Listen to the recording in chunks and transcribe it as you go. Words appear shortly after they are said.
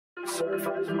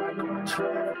Surficemike on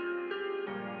track.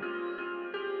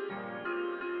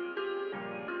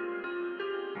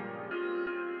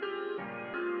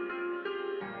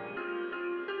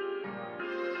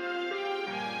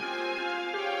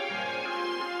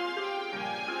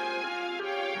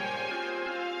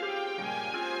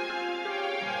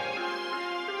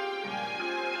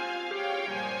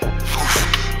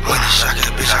 When the shock at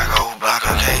the bitch, I go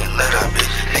Blanka, can't let a bitch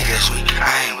nigga sweet.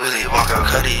 I ain't really Wonka,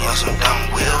 Cuddy on some dumb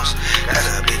wheels. Got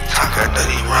that big Tonka,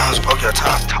 30 rounds, poke your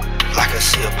top like a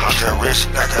seal, punch your wrist,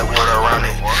 got that water around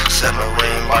it.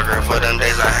 Submarine marker for them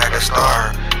days I had to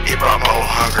star. It brought more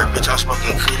hunger, bitch, I'm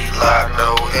smoking cootie live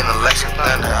though. In a Lexus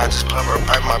Thunder, I just plumber,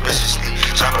 pipe my bitch to sleep.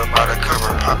 Chop up by the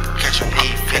cover, I catch a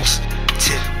knee fix.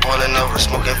 Tip boiling over,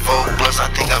 smoking 4 blunts, I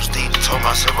think I'm Steve. Told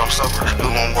myself I'm sober,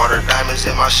 doing water diamonds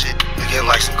in my shit. Looking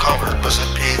like some cover, put some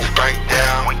pigs right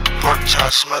down. Pork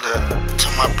chop smother,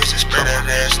 told my bitch to spread that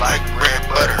ass like bread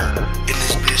butter. In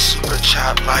this bitch super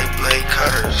chop like blade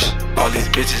cutters. All these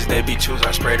bitches, they be choosing.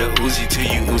 I spray the Uzi to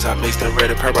you ooze. I mix the red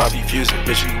and purple, I be fusing.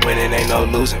 Bitch, we winning, ain't no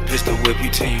losing. Pistol whip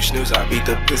you till you snooze. I beat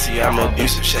the pussy, I'm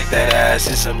abusive. Shake that ass,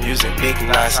 it's amusing. Big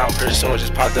nice, I'm pursuing.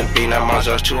 Just popped the beat, now my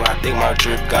jaw's chewing. I think my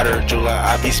drip got her jeweler.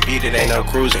 I be speeding, ain't no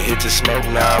cruising. Hit the smoke,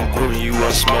 now I'm grooving. You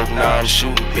want smoke, now I'm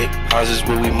shooting. Big houses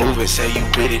where we moving. Say you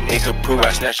with it, nigga, prove.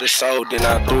 I snatch your soul, then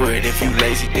I threw it. If you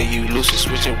lazy, then you loose it.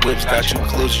 Switching whips, got you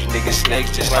close. You niggas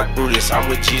snakes, just like Brutus. I'm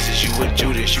with Jesus, you with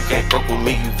Judas. You can't fuck with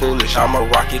me, you foolish. I'm a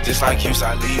rocket just like Hughes.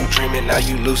 I leave you dreaming, now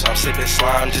you loose. I'm sipping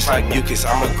slime just like mucus.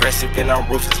 I'm aggressive and I'm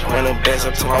ruthless. I run them bands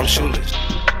up till I'm shoeless.